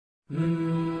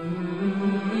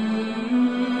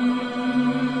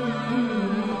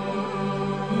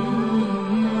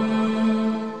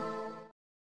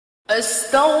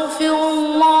أستغفر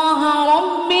الله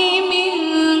ربي من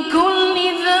كل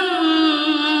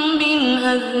ذنب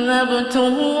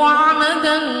أذنبته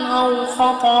عمدا أو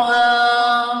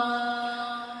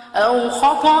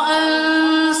خطأ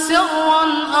سرا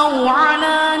أو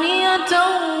علانية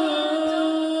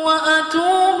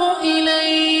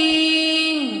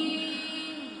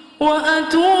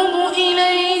وأتوب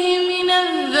إليه من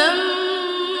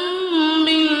الذنب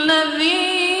الذي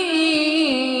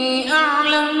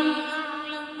أعلم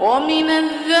ومن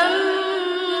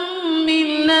الذنب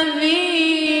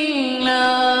الذي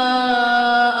لا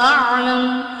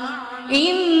أعلم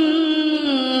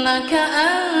إنك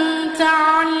أنت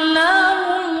علام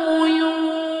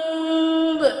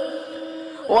الغيوب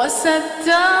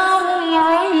وستار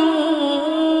العيوب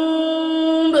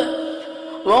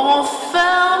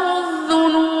وغفار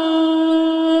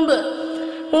الذنوب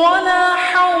ولا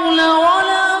حول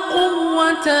ولا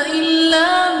قوة إلا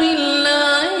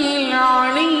بالله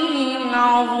العلي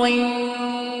العظيم.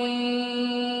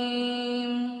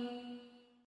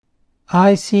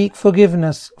 I seek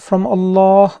forgiveness from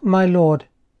Allah my Lord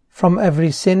from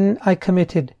every sin I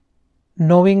committed,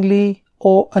 knowingly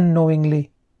or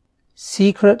unknowingly,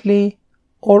 secretly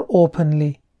or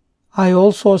openly. I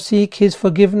also seek His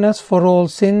forgiveness for all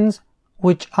sins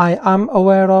which I am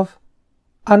aware of,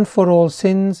 and for all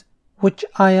sins which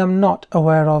I am not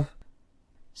aware of.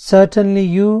 Certainly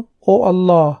you, O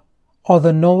Allah, are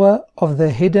the knower of the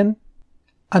hidden,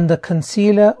 and the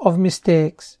concealer of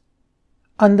mistakes,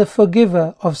 and the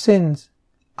forgiver of sins,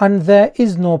 and there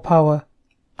is no power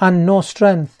and no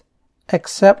strength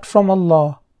except from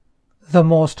Allah, the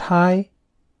Most High,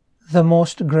 the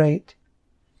Most Great.